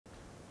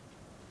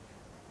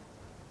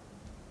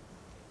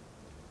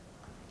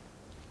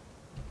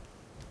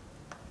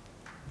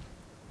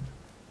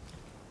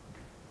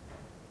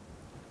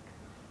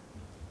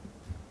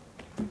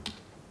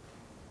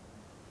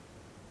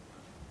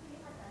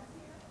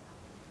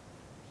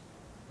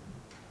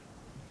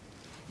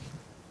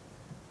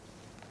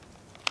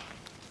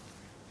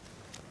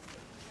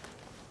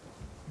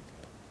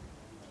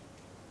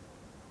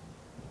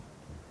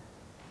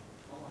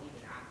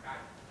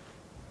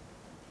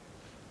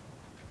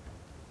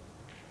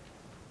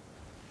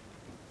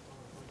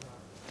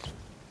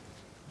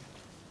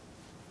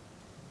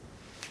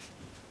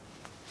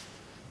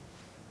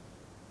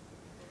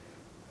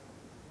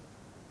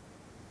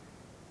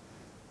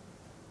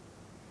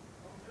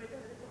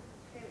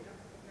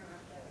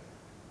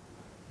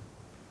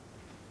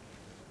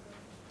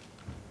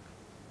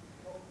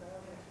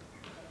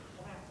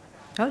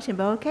好，全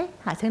部 OK，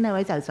 下請兩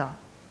位就座。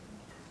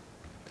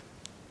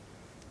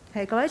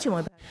係各位傳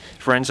媒。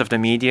Friends of the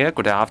media,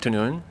 good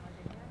afternoon.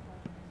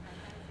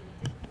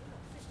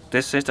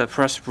 This is the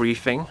press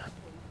briefing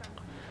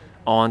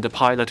on the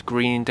pilot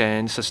green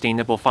and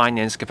sustainable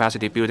finance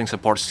capacity building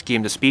support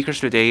scheme. The speakers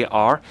today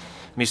are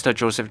Mr.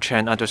 Joseph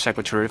Chen,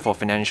 Undersecretary for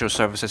Financial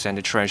Services and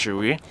the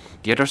Treasury.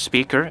 The other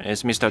speaker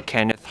is Mr.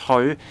 Kenneth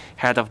Hui,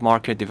 Head of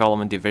Market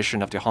Development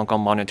Division of the Hong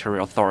Kong Monetary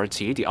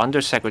Authority. The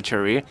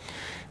Undersecretary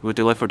will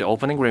deliver the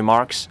opening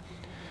remarks,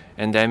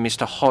 and then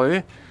Mr.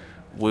 Hui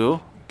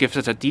will give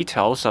us the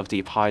details of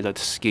the pilot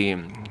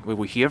scheme. We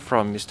will hear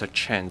from Mr.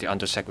 Chen, the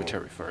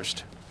Undersecretary,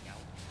 first.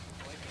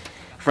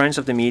 Friends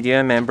of the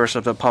media, members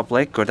of the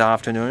public, good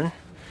afternoon.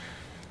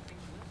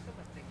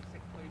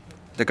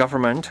 The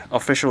government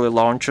officially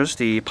launches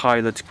the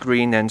pilot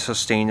green and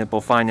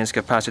sustainable finance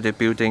capacity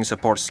building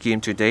support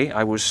scheme today.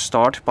 I will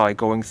start by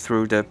going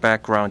through the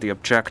background, the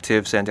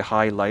objectives, and the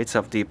highlights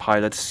of the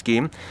pilot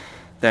scheme.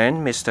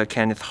 Then Mr.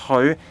 Kenneth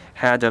Hui,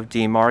 Head of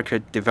the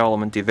Market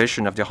Development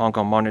Division of the Hong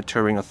Kong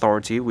Monetary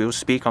Authority, will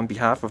speak on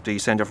behalf of the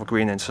Center for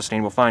Green and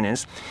Sustainable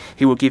Finance.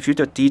 He will give you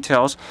the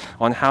details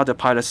on how the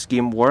pilot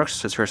scheme works,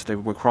 such as the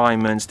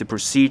requirements, the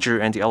procedure,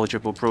 and the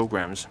eligible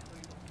programs.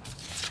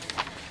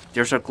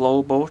 There's a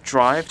global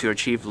drive to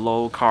achieve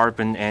low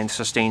carbon and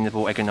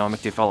sustainable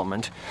economic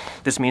development.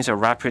 This means a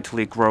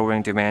rapidly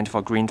growing demand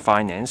for green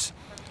finance.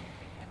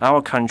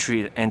 Our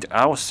country and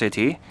our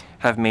city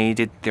have made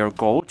it their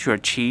goal to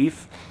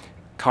achieve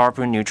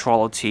carbon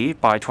neutrality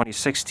by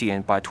 2060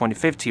 and by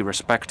 2050,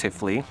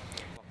 respectively.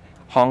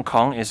 Hong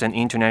Kong is an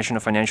international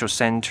financial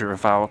center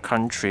of our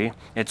country.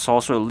 It's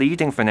also a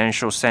leading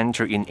financial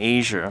center in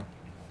Asia.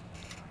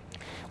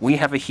 We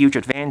have a huge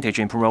advantage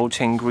in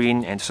promoting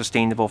green and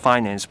sustainable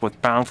finance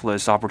with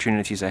boundless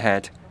opportunities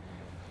ahead.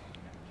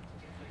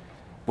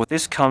 With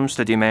this comes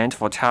the demand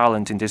for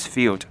talent in this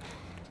field.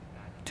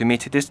 To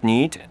meet this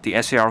need,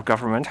 the SAR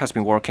government has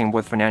been working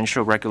with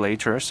financial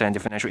regulators and the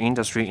financial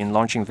industry in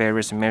launching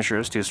various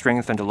measures to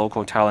strengthen the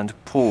local talent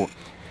pool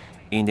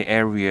in the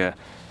area.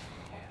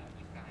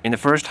 In the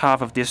first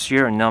half of this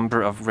year, a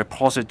number of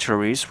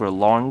repositories were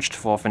launched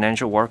for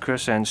financial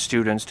workers and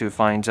students to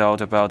find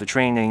out about the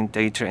training,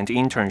 data, and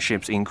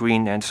internships in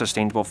green and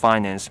sustainable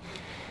finance.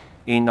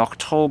 In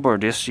October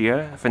this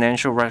year,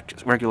 financial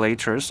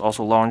regulators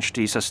also launched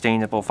the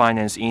Sustainable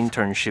Finance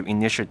Internship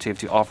Initiative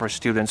to offer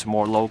students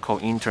more local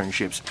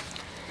internships.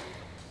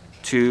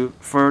 To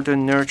further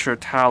nurture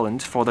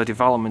talent for the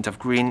development of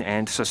green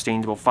and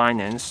sustainable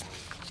finance,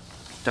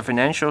 the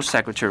Financial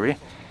Secretary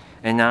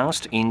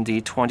announced in the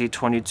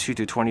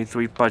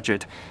 2022-23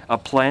 budget a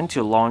plan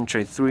to launch a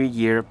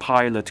 3-year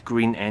pilot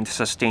green and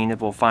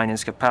sustainable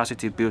finance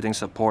capacity building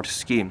support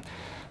scheme.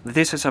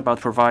 This is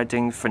about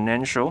providing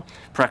financial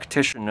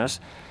practitioners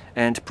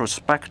and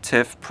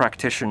prospective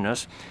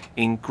practitioners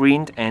in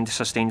green and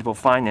sustainable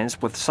finance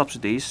with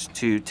subsidies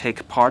to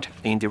take part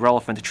in the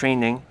relevant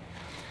training.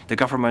 The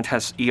government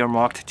has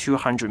earmarked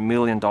 $200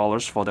 million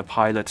for the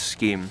pilot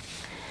scheme.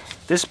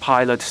 This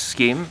pilot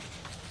scheme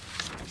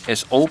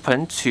is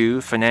open to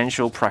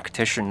financial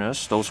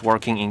practitioners, those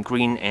working in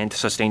green and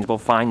sustainable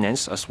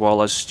finance, as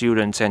well as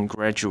students and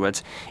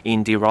graduates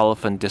in the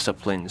relevant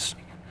disciplines.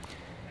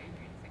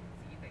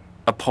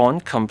 Upon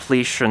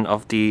completion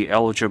of the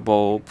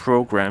eligible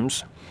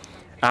programs,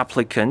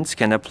 applicants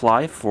can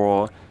apply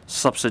for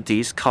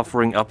subsidies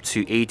covering up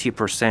to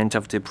 80%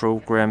 of the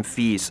program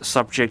fees,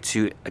 subject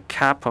to a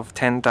cap of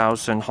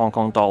 10,000 Hong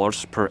Kong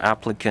dollars per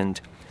applicant.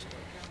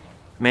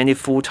 Many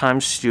full-time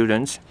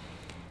students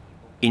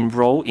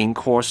enroll in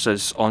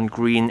courses on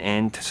green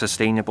and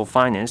sustainable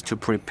finance to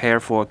prepare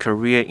for a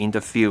career in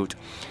the field.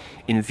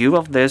 In view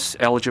of this,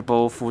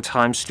 eligible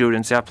full-time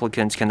students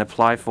applicants can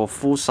apply for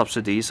full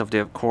subsidies of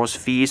their course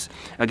fees,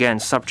 again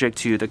subject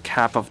to the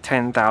cap of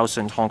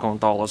 10,000 Hong Kong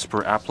dollars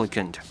per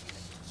applicant.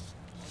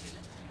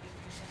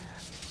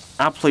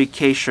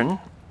 Application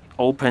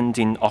opened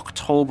in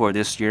October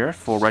this year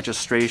for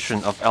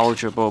registration of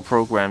eligible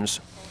programs.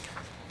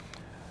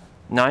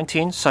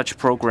 19 such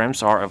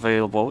programs are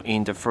available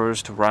in the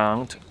first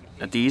round.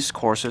 These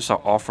courses are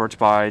offered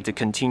by the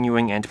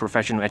continuing and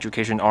professional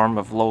education arm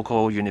of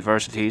local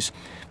universities,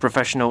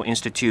 professional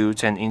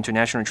institutes, and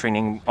international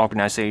training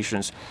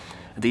organizations.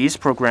 These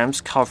programs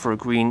cover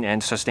green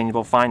and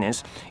sustainable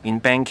finance in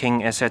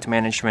banking, asset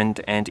management,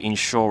 and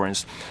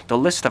insurance. The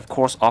list of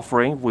course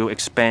offering will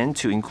expand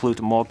to include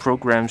more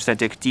programs that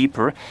dig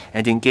deeper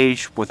and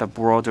engage with a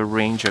broader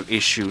range of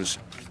issues.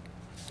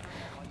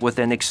 With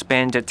an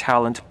expanded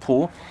talent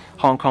pool,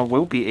 Hong Kong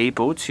will be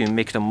able to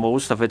make the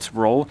most of its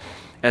role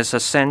as a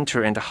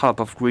center and hub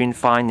of green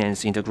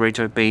finance in the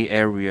Greater Bay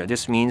Area.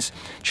 This means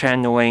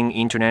channeling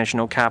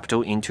international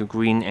capital into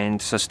green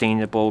and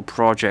sustainable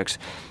projects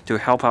to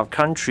help our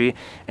country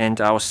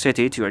and our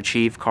city to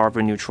achieve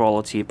carbon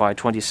neutrality by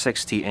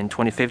 2060 and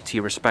 2050,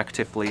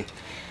 respectively.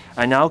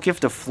 I now give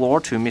the floor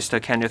to Mr.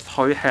 Kenneth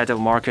Hui, Head of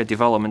Market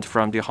Development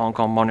from the Hong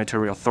Kong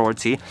Monetary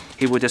Authority.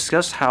 He will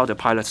discuss how the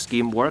pilot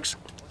scheme works.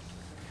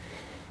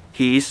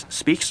 He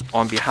speaks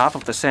on behalf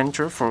of the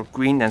Center for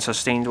Green and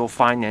Sustainable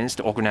Finance,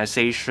 the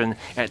organization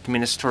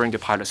administering the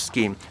pilot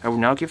scheme. I will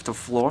now give the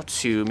floor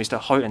to Mr.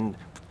 Hui, and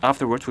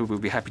afterwards we will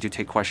be happy to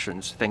take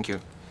questions. Thank you.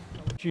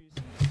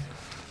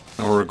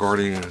 Now,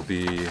 regarding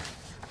the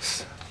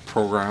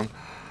program,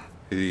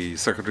 the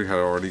Secretary had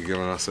already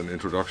given us an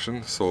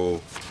introduction,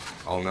 so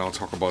I'll now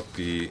talk about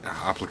the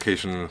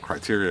application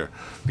criteria.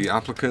 The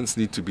applicants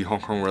need to be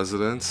Hong Kong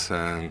residents,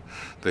 and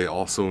they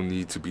also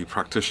need to be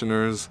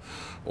practitioners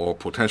or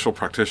potential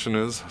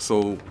practitioners,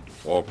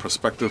 or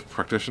prospective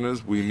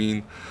practitioners. We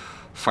mean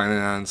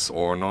finance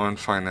or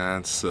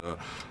non-finance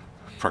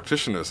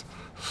practitioners.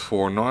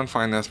 For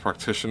non-finance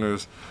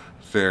practitioners,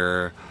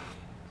 their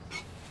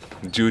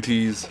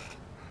duties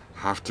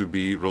have to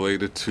be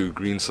related to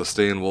green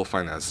sustainable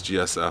finance,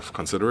 GSF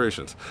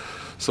considerations.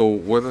 So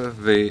whether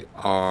they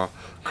are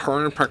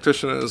current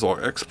practitioners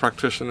or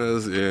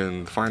ex-practitioners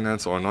in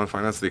finance or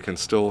non-finance, they can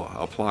still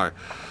apply.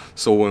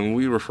 So when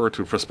we refer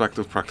to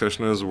prospective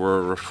practitioners,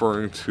 we're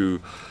referring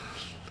to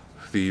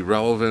the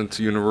relevant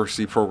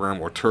university program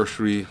or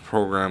tertiary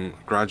program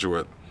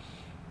graduate.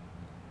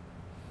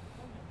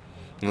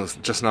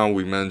 Just now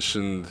we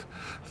mentioned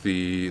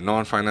the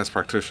non-finance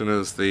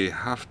practitioners. They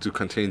have to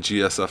contain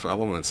GSF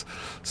elements.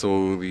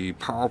 So the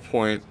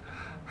PowerPoint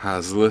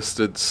has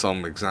listed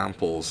some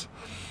examples.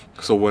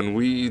 So when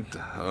we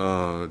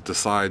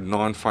decide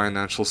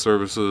non-financial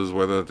services,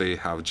 whether they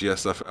have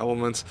GSF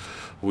elements,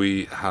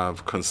 we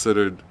have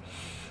considered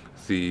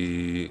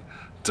the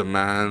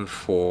demand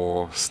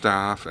for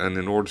staff, and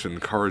in order to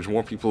encourage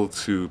more people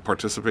to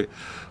participate,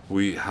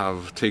 we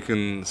have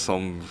taken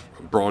some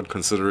broad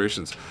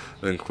considerations,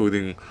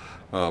 including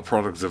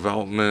product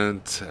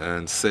development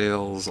and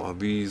sales.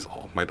 These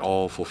might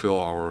all fulfill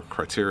our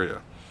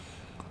criteria.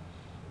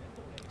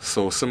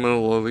 So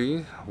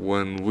similarly,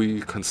 when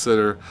we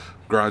consider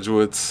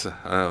graduates,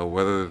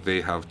 whether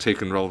they have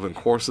taken relevant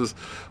courses,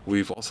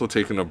 we've also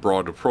taken a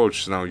broad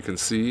approach. Now you can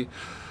see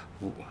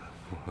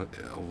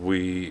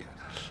we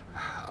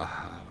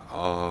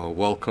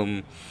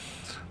welcome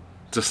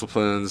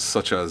disciplines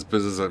such as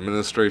business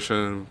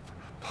administration,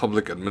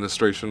 public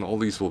administration. All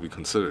these will be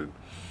considered.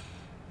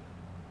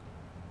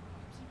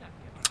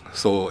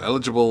 So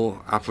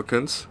eligible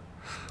applicants,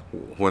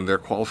 when their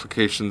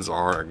qualifications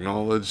are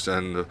acknowledged,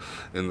 and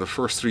in the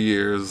first 3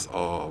 years,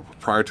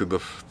 prior to the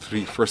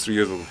first 3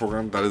 years of the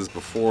program, that is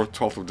before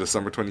 12th of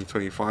December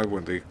 2025,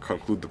 when they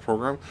conclude the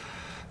program,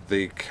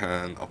 they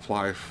can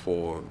apply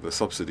for the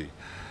subsidy.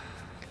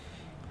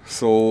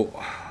 So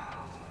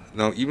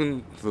now,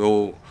 even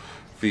though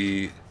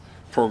the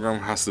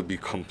program has to be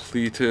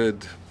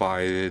completed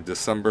by 12th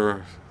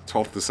December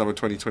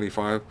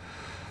 2025,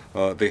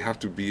 they have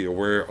to be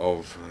aware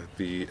of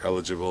the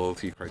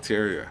eligibility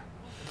criteria.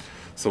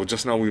 So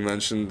just now we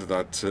mentioned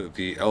that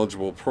the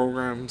eligible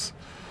programs,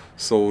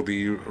 so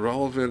the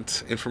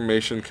relevant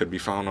information can be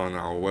found on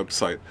our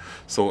website.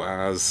 So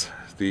as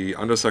the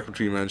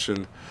Undersecretary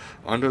mentioned,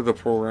 under the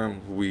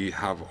program we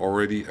have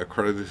already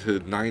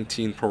accredited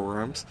 19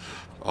 programs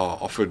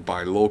offered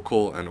by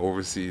local and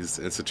overseas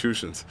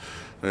institutions.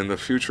 In the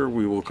future,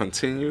 we will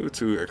continue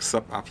to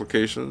accept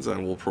applications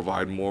and will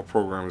provide more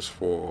programs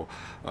for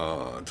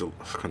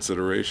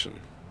consideration.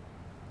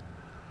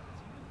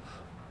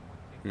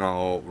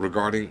 Now,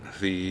 regarding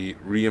the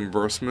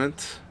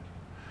reimbursement,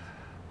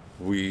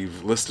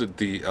 we've listed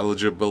the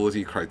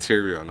eligibility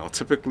criteria. Now,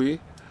 typically,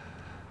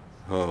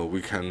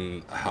 we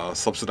can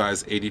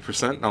subsidize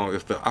 80%. Now,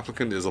 if the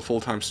applicant is a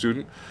full-time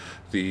student,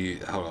 the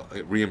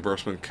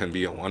reimbursement can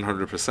be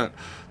 100%.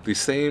 The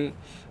same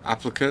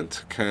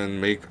applicant can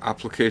make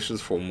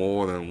applications for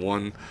more than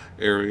one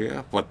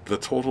area, but the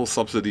total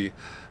subsidy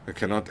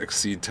cannot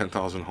exceed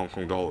 10,000 Hong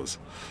Kong dollars.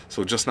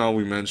 So just now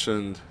we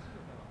mentioned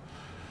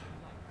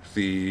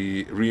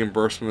the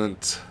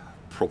reimbursement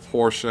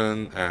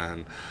proportion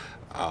and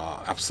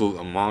absolute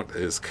amount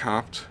is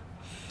capped.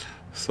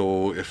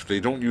 So if they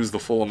don't use the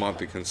full amount,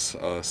 they can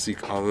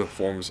seek other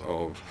forms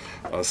of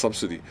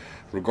subsidy.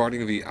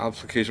 Regarding the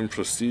application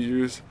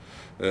procedures,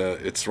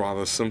 it's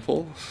rather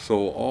simple.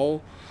 So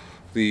all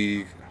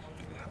the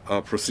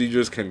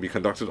procedures can be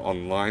conducted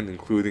online,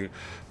 including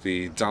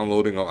the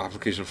downloading of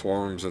application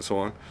forms and so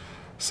on.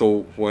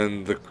 So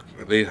when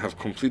they have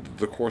completed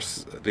the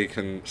course, they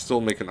can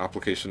still make an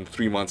application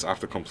 3 months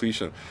after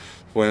completion.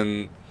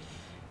 When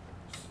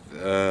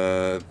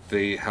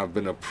they have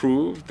been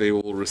approved, they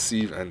will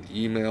receive an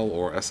email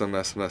or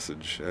SMS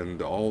message,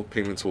 and all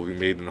payments will be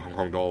made in Hong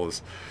Kong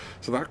dollars.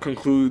 So that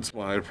concludes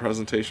my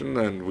presentation,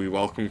 and we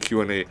welcome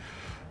Q&A.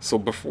 So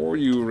before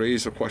you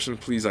raise a question,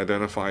 please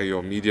identify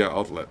your media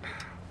outlet.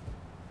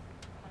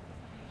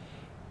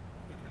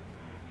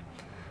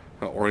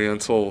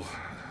 Oriental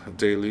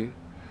Daily.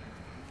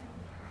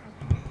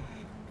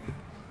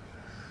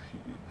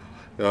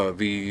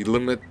 The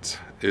limit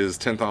is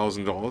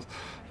 $10,000,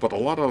 but a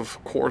lot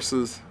of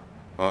courses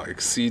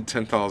exceed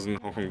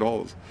 10,000 Hong Kong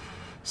dollars.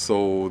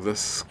 So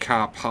this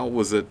cap, how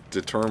was it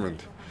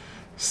determined?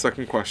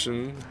 Second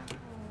question,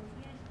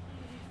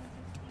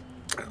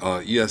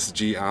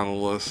 ESG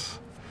analysts,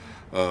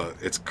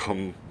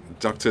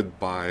 conducted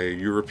by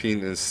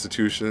European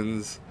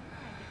institutions,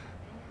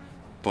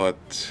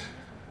 but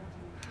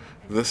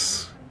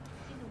this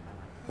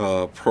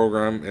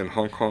program in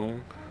Hong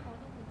Kong,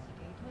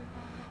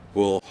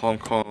 will Hong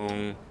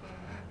Kong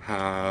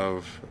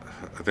have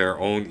their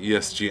own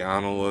ESG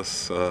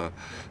analysts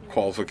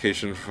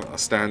qualification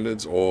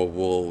standards, or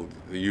will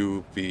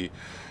you be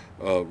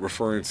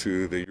referring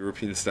to the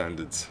European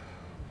standards?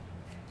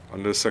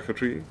 Under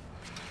Secretary,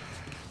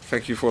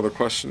 thank you for the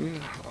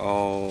question.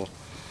 I'll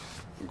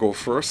go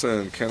first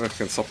and Kenneth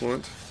can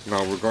supplement.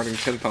 Now, regarding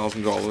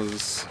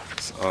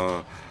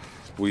 $10,000,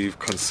 we've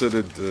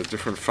considered the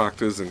different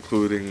factors,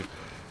 including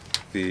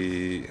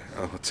the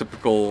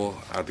typical,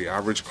 the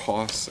average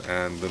cost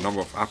and the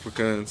number of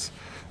applicants,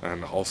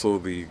 and also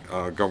the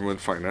government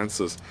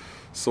finances.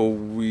 So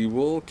we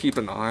will keep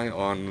an eye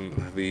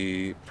on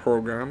the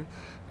program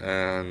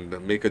and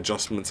make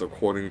adjustments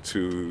according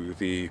to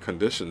the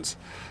conditions,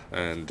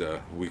 and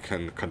we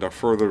can conduct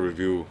further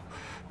review.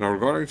 Now,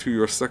 regarding to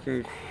your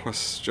second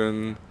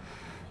question,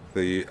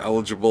 the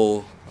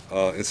eligible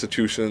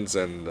institutions,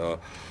 and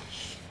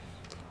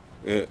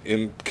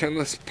in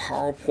Kenneth's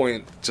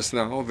PowerPoint just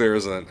now,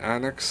 there's an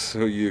annex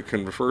you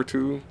can refer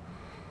to.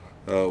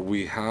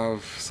 We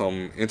have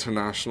some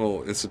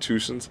international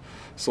institutions,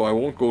 so I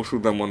won't go through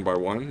them one by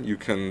one. You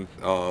can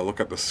look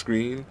at the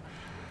screen,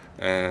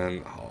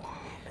 and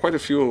quite a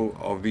few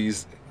of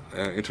these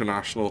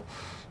international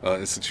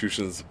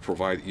institutions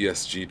provide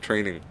ESG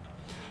training.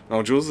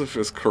 Now, Joseph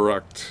is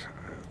correct.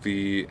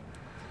 The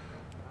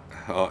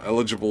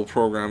eligible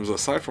programs,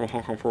 aside from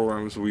Hong Kong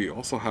programs, we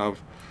also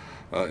have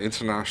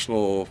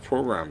international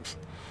programs.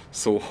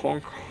 So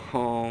Hong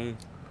Kong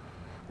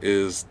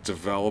is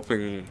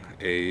developing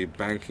a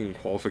banking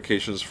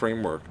qualifications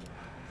framework,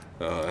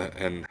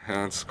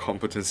 enhanced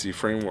competency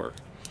framework.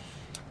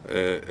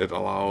 It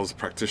allows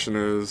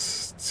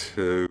practitioners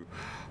to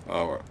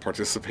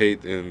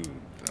participate in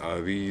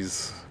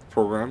these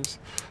programs.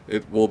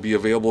 It will be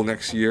available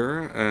next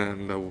year,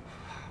 and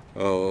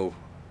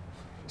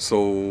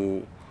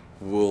so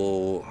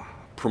we'll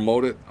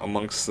promote it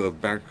amongst the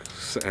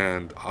banks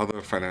and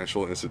other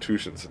financial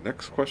institutions.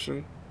 Next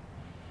question.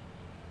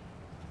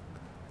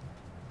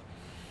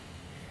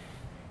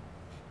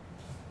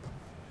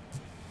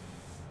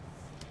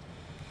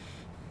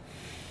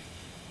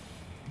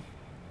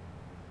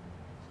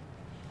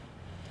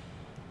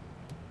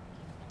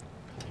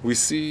 We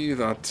see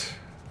that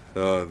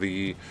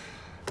the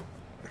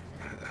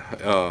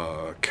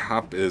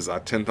cap is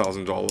at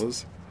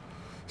 $10,000.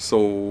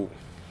 So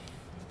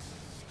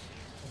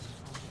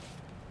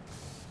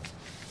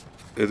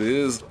it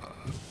is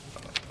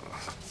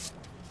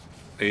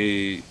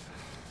an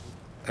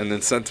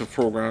incentive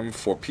program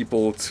for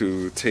people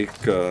to take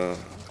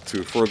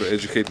to further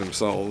educate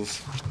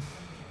themselves.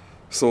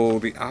 So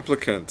the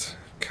applicant,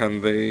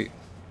 can they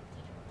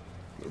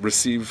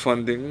receive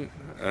funding,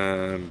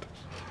 and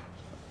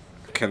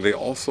can they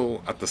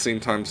also at the same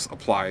time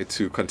apply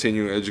to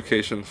continuing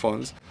education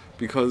funds?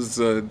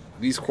 Because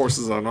these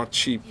courses are not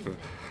cheap,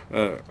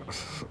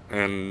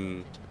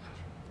 and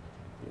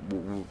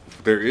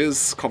there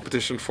is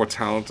competition for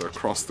talent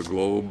across the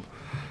globe.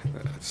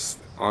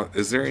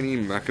 Is there any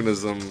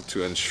mechanism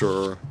to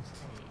ensure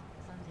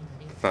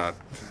that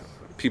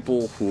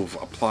people who've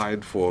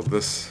applied for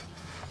this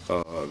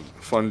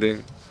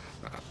funding,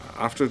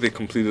 after they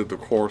completed the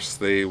course,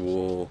 they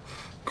will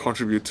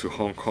contribute to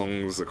Hong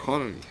Kong's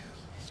economy?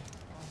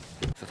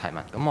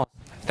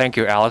 Thank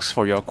you, Alex,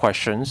 for your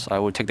questions. I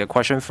will take the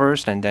question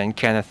first, and then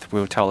Kenneth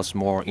will tell us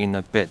more in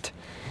a bit.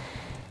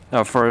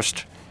 Now,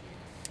 first,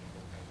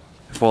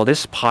 for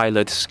this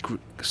pilot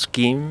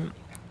scheme,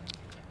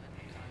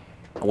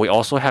 we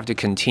also have the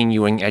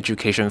Continuing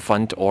Education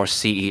Fund, or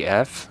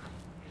CEF.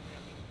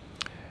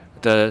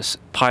 The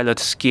pilot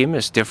scheme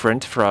is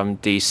different from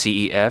the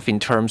CEF in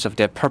terms of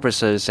their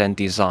purposes and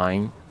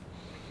design.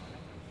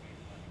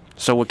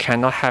 So we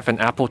cannot have an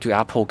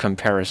apple-to-apple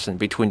comparison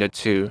between the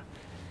two.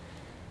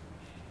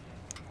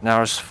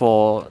 Now, as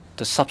for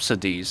the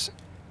subsidies,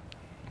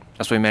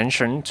 as we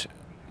mentioned,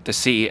 the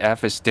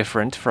CEF is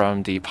different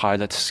from the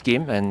pilot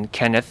scheme, and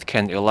Kenneth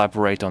can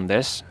elaborate on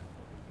this.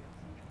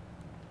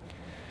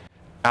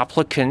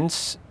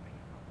 Applicants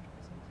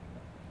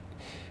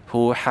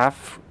who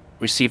have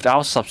received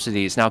our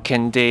subsidies, now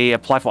can they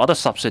apply for other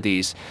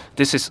subsidies?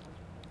 This is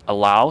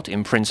allowed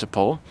in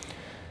principle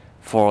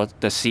for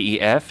the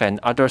CEF and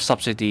other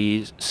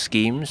subsidy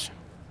schemes.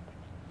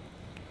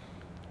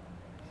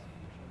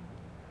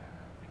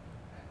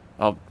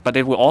 But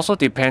it will also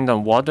depend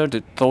on whether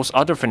those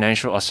other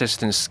financial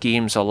assistance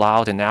schemes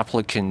allow an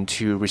applicant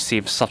to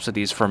receive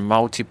subsidies from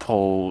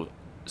multiple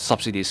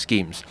subsidy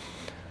schemes.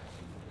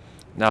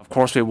 Now, of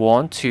course, we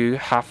want to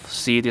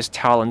see this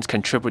talent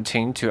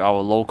contributing to our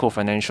local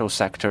financial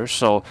sector.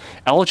 So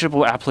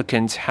eligible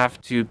applicants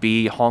have to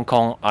be Hong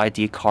Kong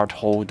ID card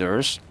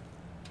holders,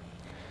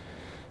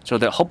 so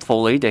that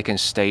hopefully they can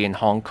stay in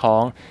Hong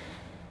Kong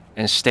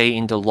and stay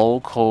in the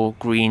local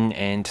green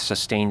and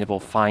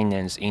sustainable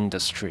finance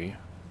industry.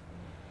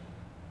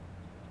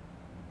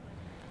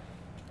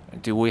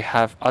 Do we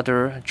have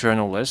other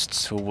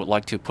journalists who would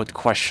like to put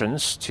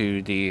questions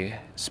to the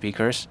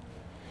speakers?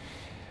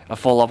 A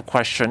follow-up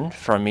question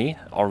from me,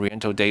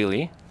 Oriental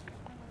Daily.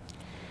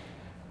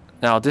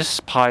 Now, this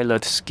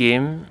pilot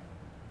scheme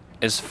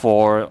is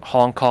for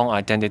Hong Kong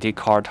identity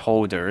card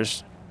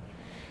holders.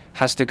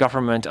 Has the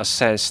government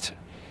assessed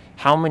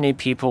how many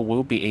people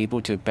will be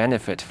able to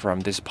benefit from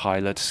this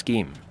pilot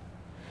scheme?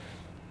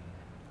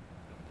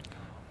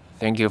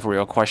 Thank you for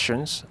your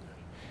questions.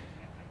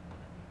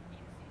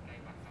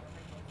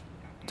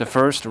 The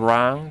first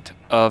round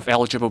of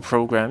eligible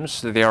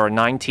programs, there are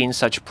 19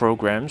 such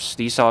programs.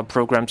 These are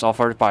programs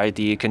offered by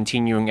the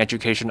continuing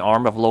education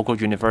arm of local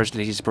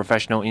universities,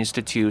 professional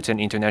institutes, and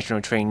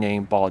international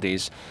training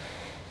bodies.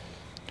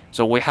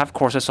 So we have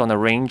courses on a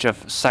range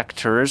of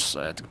sectors,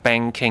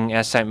 banking,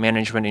 asset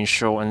management,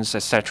 insurance,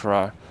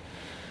 etc.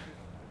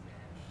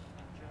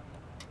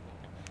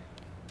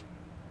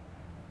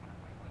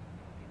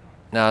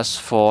 As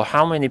for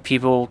how many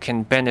people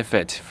can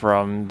benefit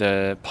from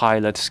the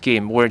pilot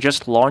scheme, we're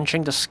just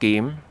launching the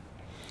scheme.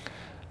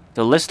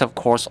 The list of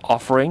course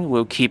offering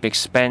will keep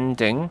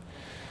expanding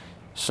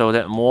so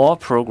that more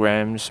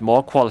programs,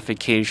 more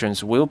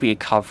qualifications will be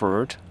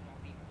covered.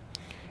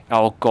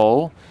 Our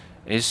goal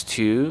is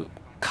to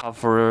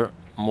cover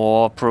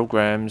more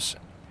programs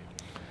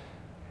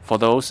for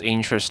those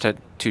interested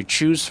to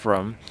choose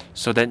from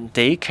so that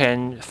they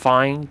can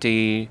find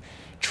the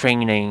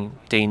training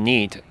they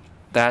need.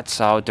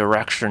 That's our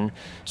direction.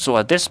 So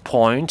at this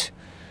point,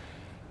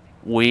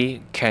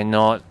 we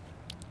cannot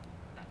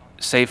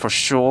say for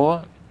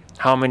sure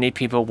how many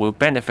people will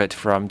benefit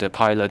from the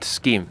pilot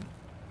scheme.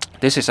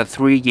 This is a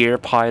 3-year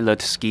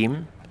pilot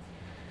scheme.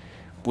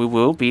 We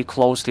will be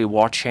closely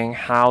watching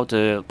how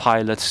the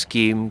pilot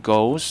scheme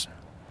goes.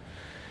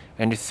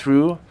 And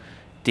through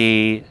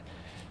the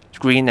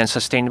Green and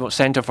Sustainable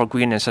Center for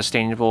Green and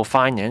Sustainable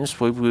Finance,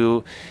 we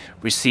will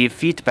receive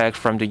feedback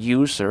from the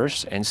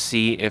users and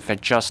see if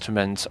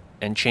adjustments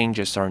and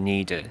changes are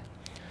needed.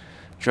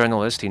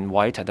 Journalist in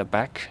white at the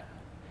back,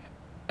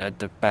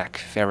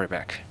 very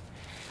back.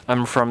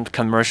 I'm from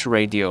Commercial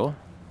Radio.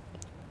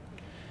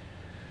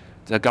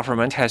 The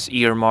government has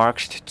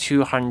earmarked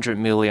 200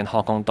 million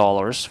Hong Kong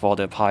dollars for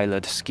the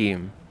pilot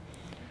scheme.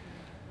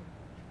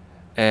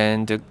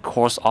 And the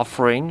course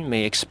offering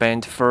may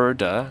expand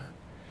further.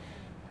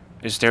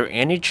 Is there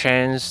any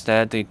chance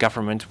that the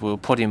government will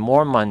put in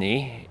more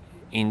money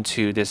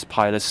into this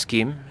pilot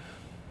scheme?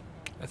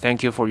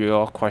 Thank you for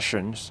your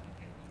questions.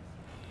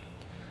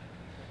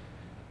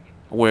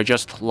 We're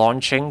just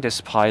launching this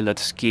pilot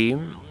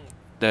scheme.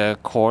 The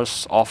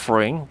course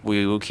offering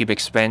will keep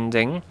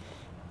expanding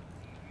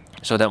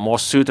so that more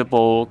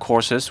suitable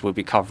courses will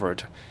be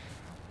covered.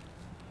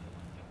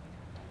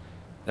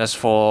 As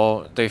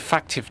for the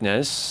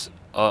effectiveness,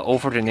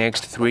 over the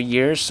next 3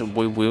 years,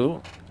 we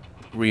will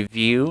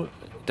review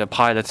the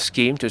pilot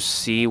scheme to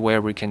see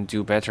where we can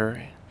do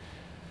better.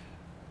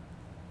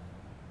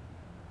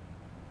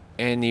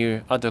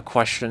 Any other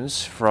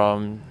questions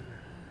from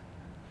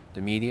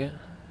the media?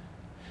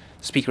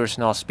 Speaker is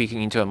not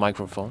speaking into a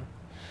microphone.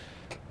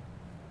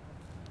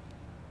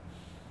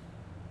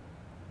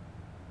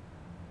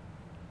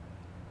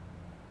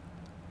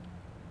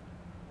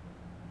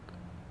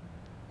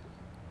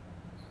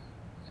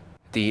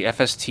 The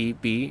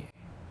FSTB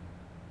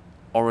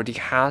already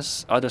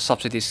has other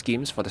subsidy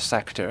schemes for the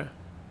sector.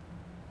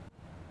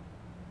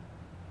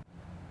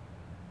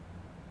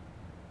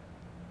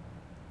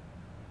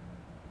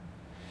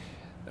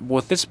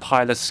 With this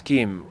pilot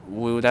scheme,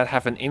 will that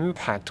have an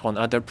impact on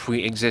other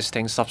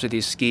pre-existing subsidy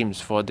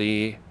schemes for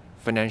the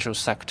financial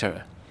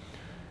sector?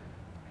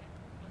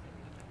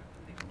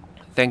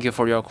 Thank you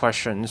for your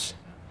questions.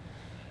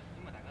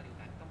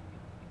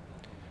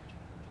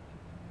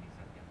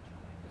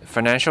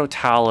 Financial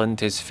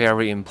talent is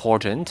very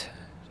important.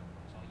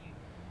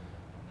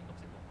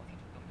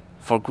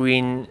 For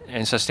green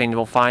and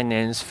sustainable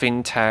finance,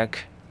 fintech,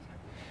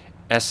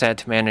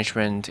 asset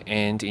management,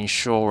 and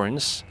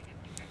insurance,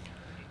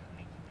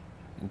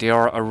 there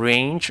are a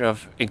range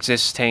of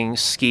existing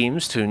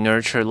schemes to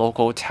nurture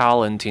local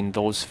talent in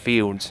those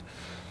fields.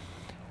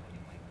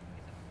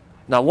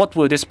 Now, what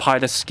will this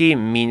pilot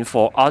scheme mean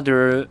for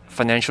other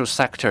financial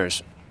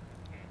sectors?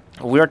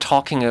 We're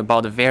talking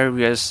about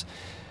various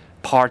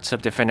parts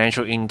of the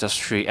financial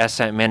industry: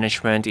 asset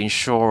management,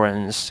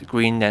 insurance,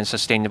 green and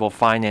sustainable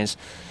finance.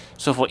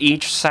 So for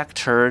each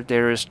sector,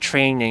 there is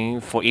training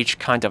for each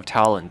kind of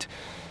talent.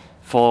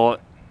 For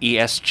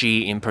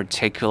ESG in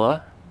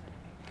particular,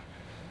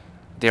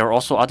 there are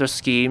also other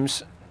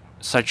schemes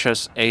such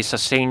as a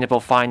sustainable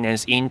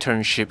finance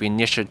internship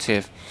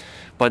initiative,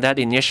 but that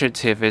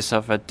initiative is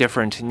of a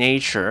different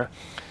nature.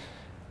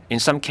 In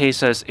some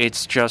cases,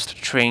 it's just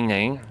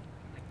training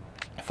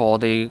for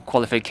the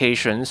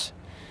qualifications.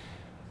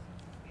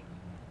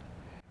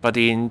 But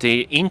in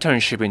the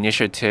internship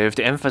initiative,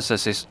 the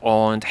emphasis is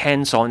on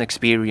hands-on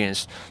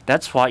experience.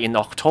 That's why in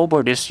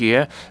October this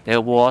year,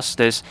 there was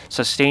this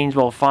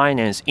Sustainable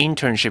Finance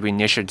Internship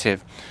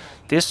Initiative.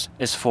 This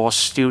is for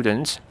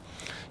students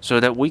so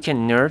that we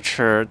can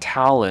nurture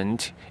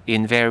talent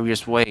in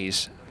various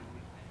ways.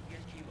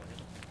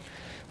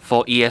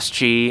 For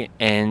ESG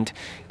and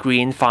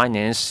green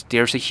finance,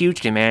 there's a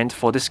huge demand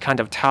for this kind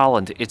of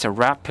talent. It's a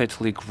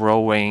rapidly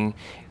growing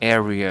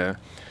area.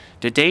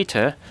 The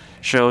data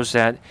shows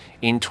that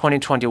in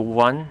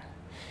 2021,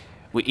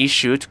 we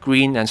issued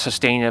green and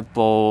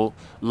sustainable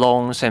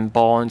loans and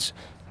bonds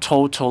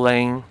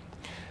totaling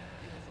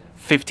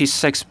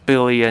 56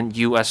 billion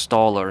US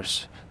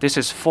dollars. This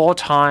is 4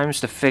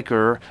 times the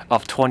figure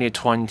of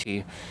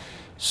 2020.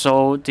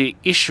 So the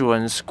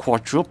issuance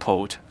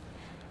quadrupled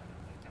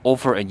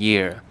over a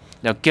year.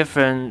 Now,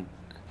 given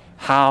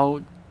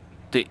how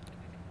the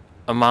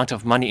amount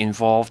of money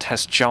involved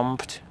has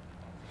jumped,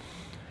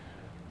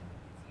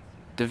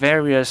 the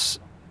various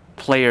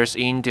players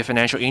in the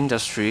financial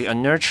industry are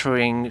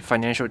nurturing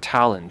financial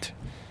talent.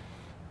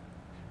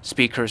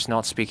 Speakers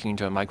not speaking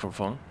into a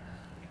microphone.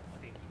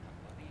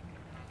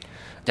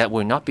 That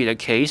will not be the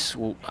case.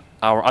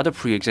 Our other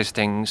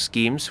pre-existing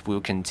schemes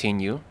will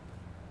continue.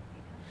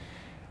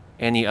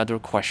 Any other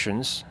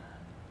questions?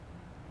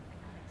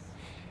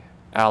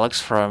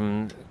 Alex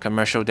from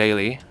Commercial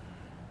Daily.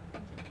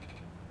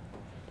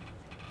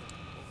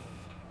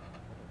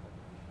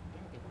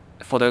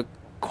 For the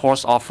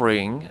course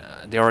offering,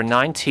 there are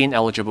 19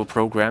 eligible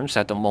programs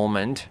at the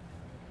moment.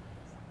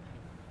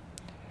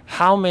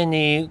 How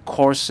many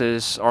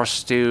courses are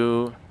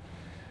still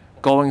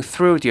going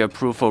through the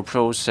approval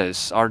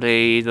process? Are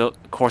they the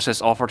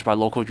courses offered by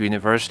local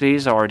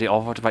universities, or are they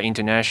offered by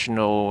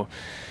international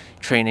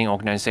training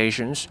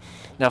organizations?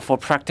 Now, for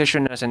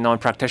practitioners and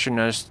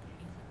non-practitioners,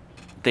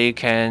 they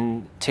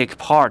can take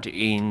part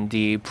in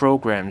the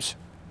programs.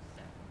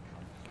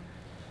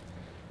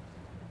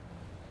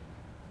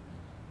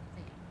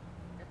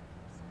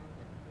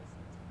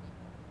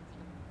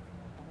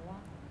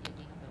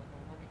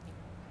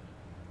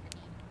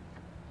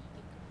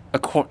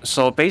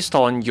 So based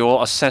on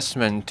your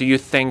assessment, do you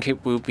think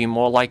it will be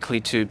more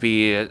likely to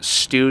be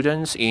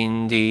students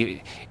in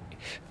the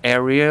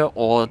area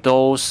or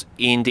those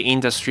in the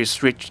industry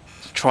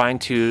trying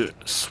to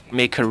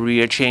make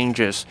career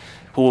changes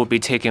who will be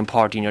taking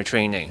part in your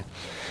training?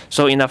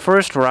 So in the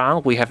first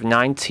round, we have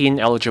 19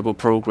 eligible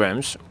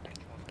programs.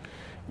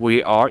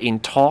 We are in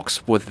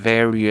talks with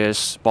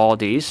various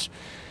bodies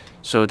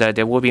so that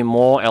there will be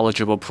more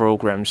eligible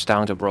programs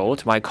down the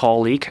road. My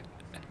colleague,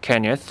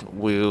 Kenneth,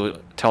 will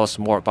tell us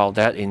more about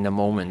that in a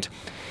moment.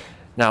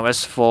 Now,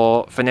 as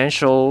for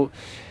financial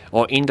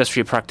or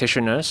industry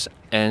practitioners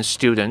and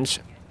students,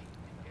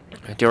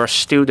 there are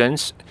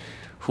students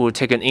who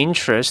take an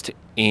interest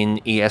in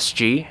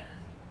ESG.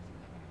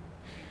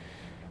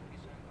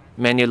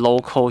 Many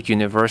local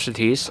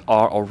universities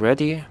are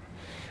already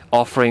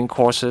offering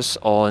courses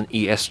on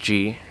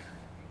ESG.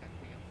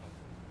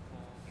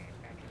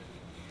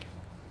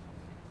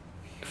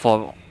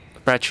 For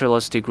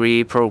bachelor's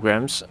degree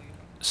programs,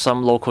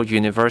 some local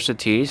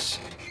universities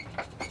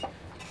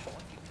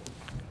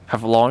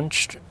have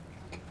launched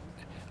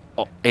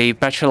a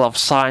Bachelor of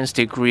Science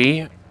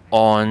degree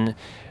on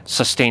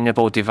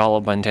sustainable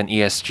development and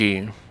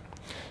ESG.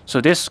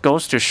 So this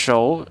goes to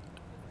show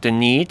the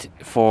need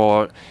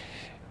for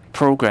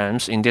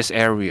programs in this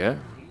area.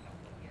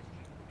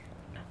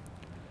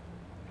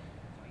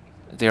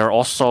 There are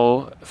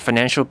also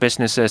financial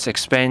businesses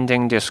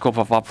expanding their scope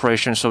of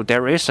operation, so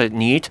there is a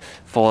need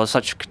for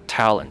such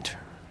talent.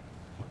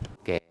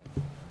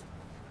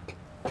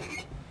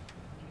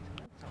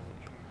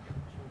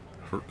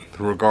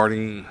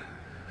 Regarding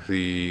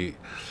the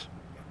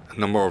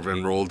number of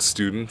enrolled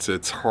students,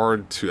 it's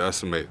hard to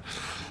estimate.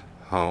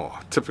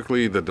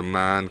 Typically, the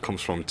demand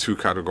comes from 2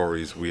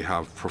 categories. We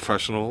have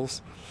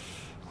professionals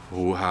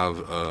who have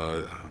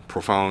a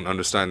profound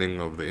understanding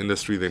of the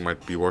industry. They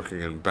might be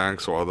working in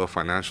banks or other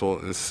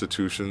financial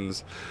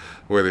institutions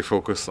where they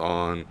focus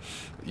on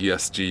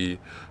ESG.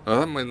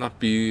 That might not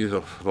be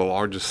the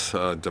largest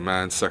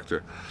demand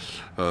sector.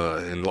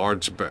 In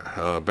large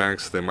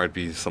banks, there might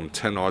be some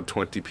 10 or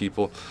 20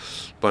 people.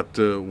 But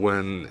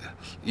when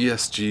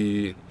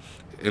ESG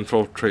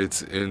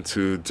infiltrates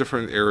into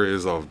different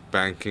areas of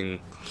banking,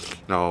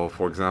 now,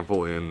 for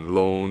example, in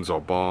loans or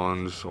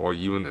bonds or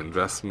even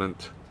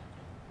investment,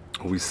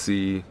 we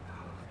see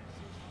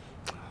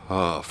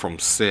from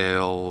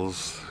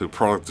sales to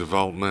product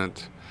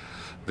development,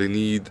 they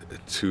need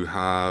to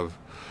have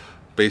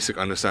basic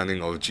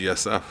understanding of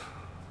GSF.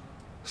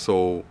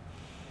 So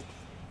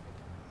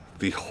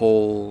the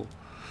whole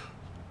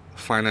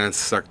finance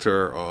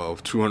sector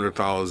of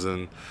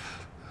 200,000,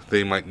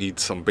 they might need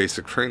some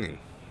basic training.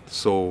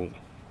 So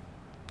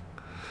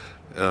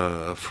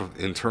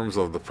in terms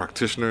of the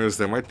practitioners,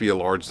 there might be a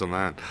large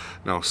demand.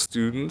 Now,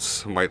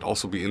 students might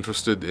also be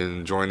interested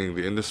in joining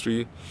the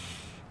industry.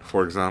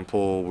 For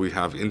example, we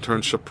have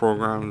internship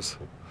programs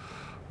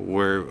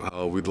where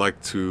we'd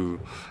like to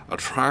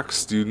attract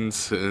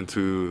students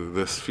into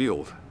this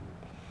field.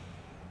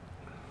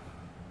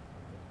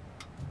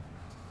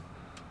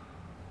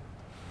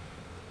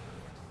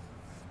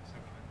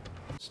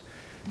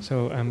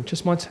 So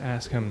just want to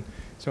ask,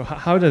 So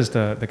how does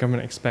the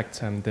government expect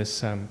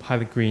this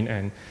pilot green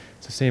and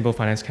sustainable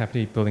finance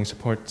capacity building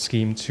support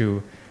scheme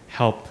to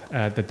help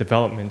the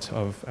development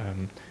of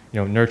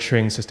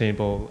nurturing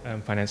sustainable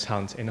finance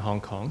talent in Hong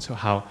Kong? So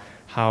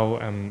how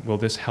will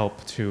this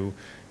help to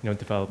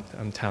develop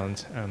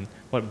talent?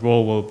 What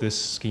role will this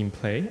scheme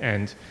play?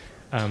 And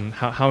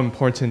how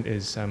important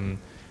is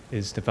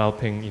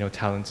developing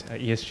talent,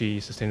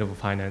 ESG, sustainable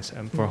finance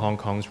for Hong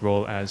Kong's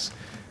role as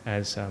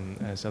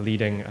a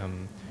leading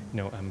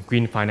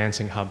green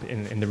financing hub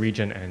in the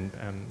region and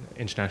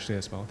internationally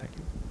as well? Thank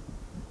you.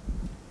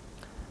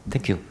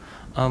 Thank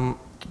you.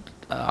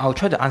 I'll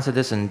try to answer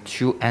this in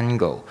two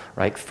angles,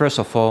 right? First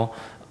of all,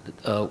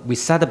 we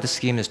set up the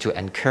scheme is to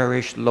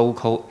encourage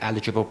local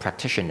eligible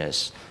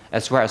practitioners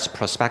as well as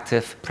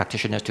prospective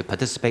practitioners to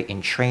participate in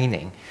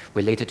training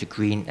related to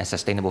green and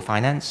sustainable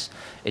finance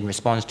in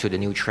response to the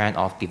new trend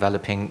of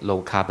developing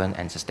low carbon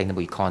and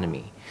sustainable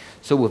economy.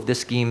 So with this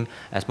scheme,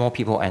 as more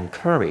people are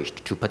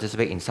encouraged to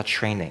participate in such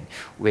training,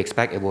 we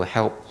expect it will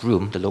help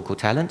groom the local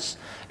talents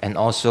and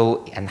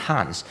also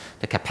enhance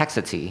the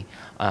capacity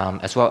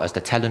as well as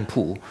the talent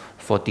pool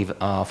for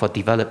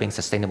developing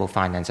sustainable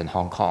finance in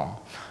Hong Kong.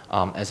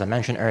 As I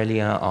mentioned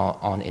earlier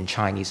in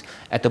Chinese,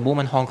 at the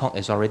moment Hong Kong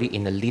is already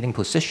in a leading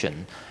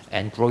position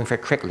and growing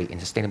very quickly in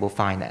sustainable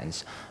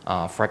finance.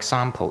 For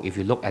example, if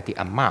you look at the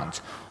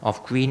amount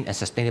of green and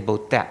sustainable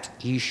debt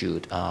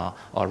issued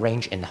or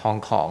range in Hong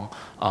Kong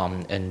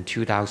in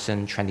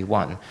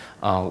 2021,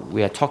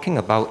 we are talking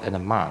about an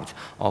amount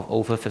of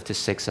over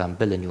 56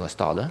 billion US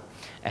dollar.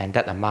 And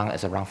that amount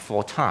is around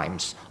 4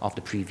 times of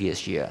the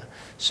previous year.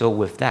 So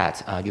with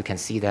that, you can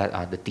see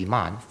that the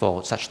demand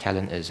for such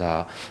talent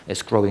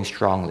is growing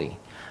strongly.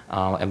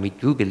 And we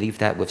do believe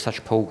that with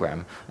such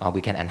program,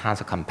 we can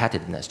enhance our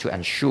competitiveness to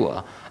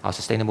ensure our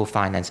sustainable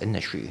finance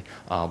industry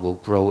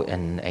will grow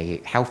in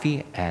a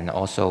healthy and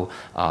also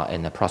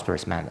in a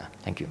prosperous manner.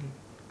 Thank you.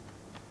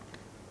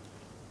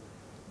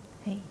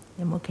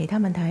 有冇其他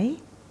問題？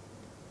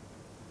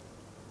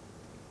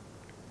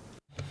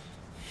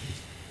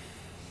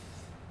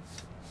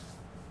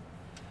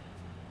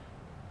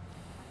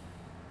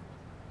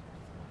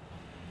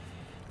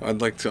 I'd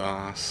like to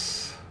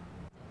ask,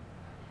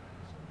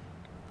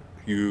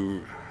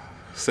 you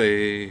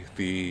say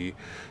the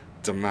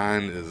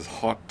demand is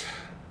hot,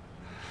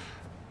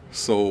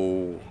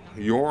 so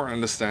your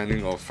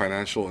understanding of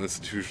financial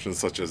institutions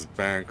such as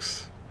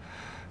banks,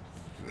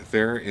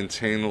 their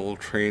internal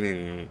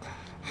training,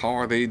 how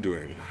are they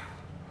doing?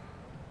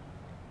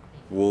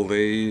 Will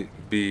they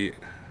be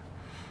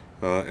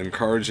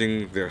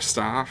encouraging their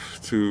staff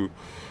to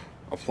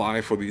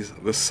apply for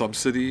this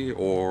subsidy,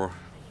 or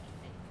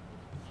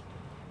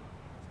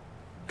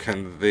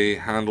can they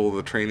handle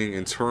the training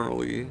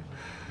internally,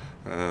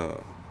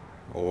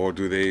 or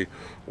do they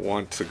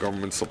want the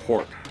government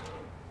support?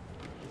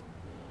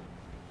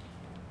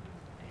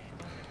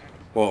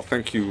 Well,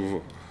 thank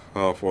you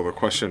for the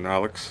question,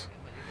 Alex.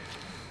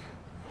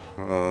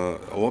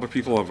 A lot of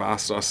people have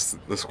asked us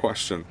this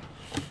question.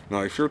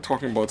 Now, if you're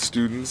talking about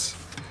students,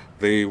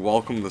 they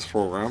welcome this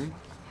program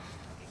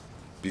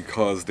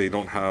because they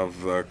don't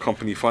have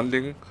company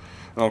funding.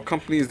 Now,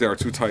 companies, there are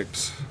 2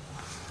 types.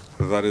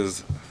 That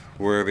is,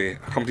 where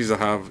companies that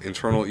have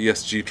internal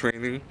ESG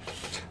training,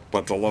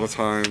 but a lot of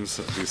times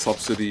the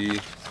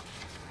subsidy,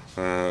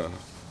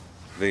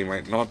 they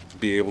might not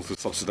be able to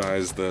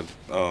subsidize the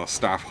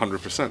staff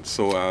 100%.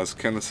 So as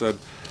Kenneth said,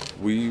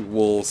 we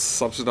will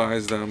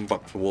subsidize them,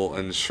 but we'll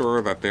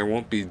ensure that there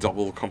won't be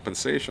double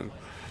compensation.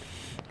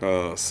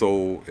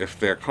 So if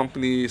their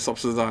company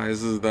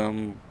subsidizes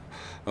them,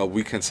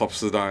 we can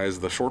subsidize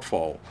the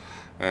shortfall,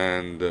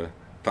 and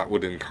that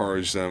would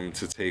encourage them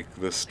to take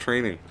this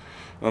training.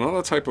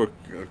 Another type of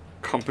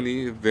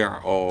company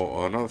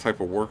or another type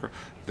of worker,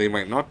 they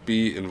might not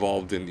be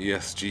involved in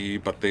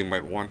ESG, but they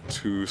might want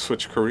to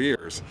switch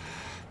careers.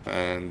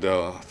 And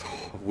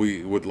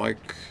we would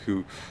like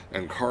to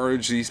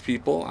encourage these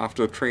people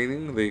after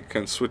training, they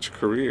can switch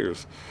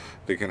careers.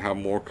 They can have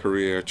more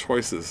career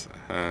choices,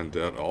 and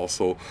that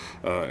also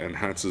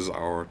enhances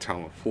our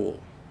talent pool.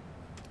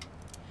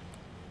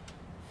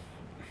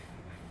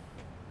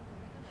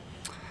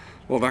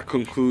 Well, that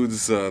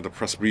concludes the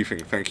press briefing.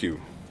 Thank you.